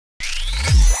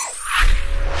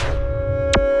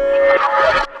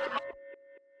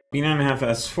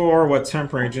B9.5S4, what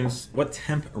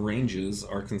temp ranges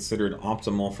are considered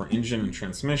optimal for engine and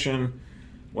transmission?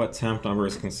 What temp number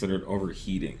is considered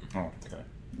overheating? Oh, okay.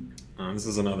 This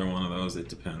is another one of those, it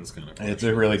depends kind of. It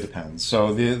really depends.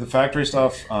 So the factory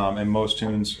stuff and most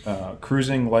tunes,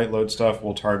 cruising light load stuff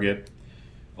will target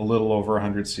a little over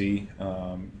 100 C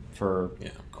for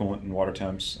coolant and water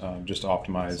temps, just to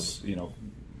optimize,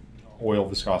 oil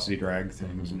viscosity drag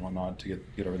things and whatnot to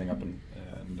get everything up and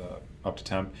up to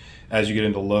temp. As you get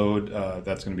into load,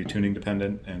 that's going to be tuning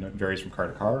dependent and it varies from car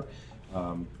to car.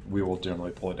 We will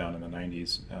generally pull it down in the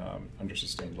 90s under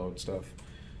sustained load stuff.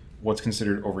 What's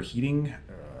considered overheating?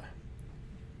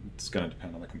 It's going to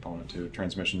depend on the component too.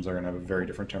 Transmissions are going to have a very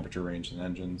different temperature range than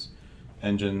engines.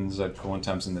 Engines at coolant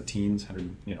temps in the teens,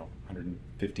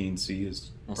 115 C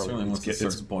is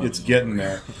probably it's getting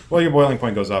there. Well, your boiling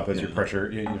point goes up as your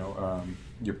pressure,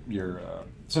 your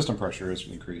system pressure is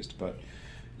increased. But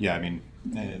yeah, I mean,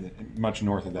 much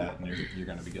north of that, and you're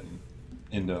going to be getting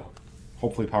into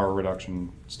hopefully power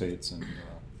reduction states and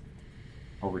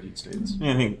overheat states.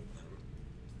 Yeah, I think.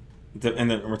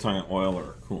 And then we're talking oil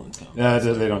or coolant temp. Yeah,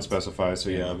 they don't specify. So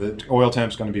yeah, the oil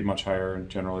temp's going to be much higher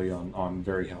generally on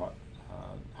very hot,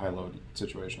 high load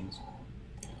situations.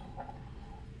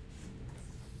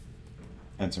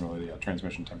 And similarly,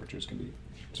 transmission temperatures can be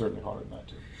certainly hotter than that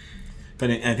too.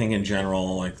 But I think in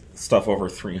general, like stuff over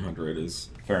 300 is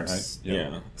Fahrenheit.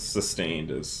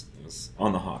 Sustained is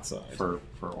on the hot side for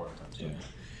oil temps. Yeah,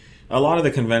 a lot of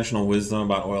the conventional wisdom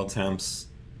about oil temps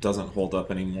doesn't hold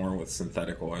up anymore with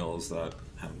synthetic oils that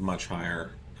have much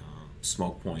higher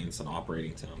smoke points and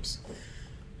operating temps.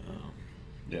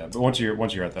 Yeah, but once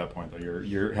you're at that point, though,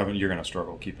 you're going to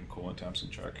struggle keeping coolant temps in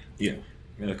check. Yeah,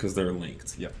 because they're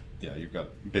linked. Yep. Yeah, you've got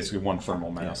basically one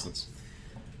thermal mass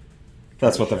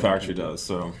that's what the factory does.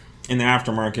 So in the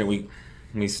aftermarket,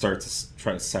 we start to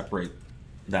try to separate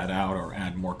that out or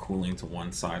add more cooling to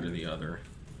one side or the other,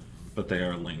 but they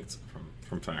are linked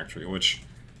from factory, which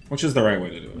is the right way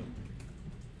to do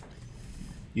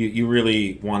it. You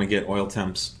really want to get oil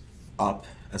temps up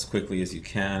as quickly as you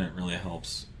can. It really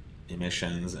helps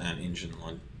emissions and engine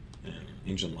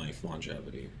life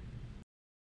longevity.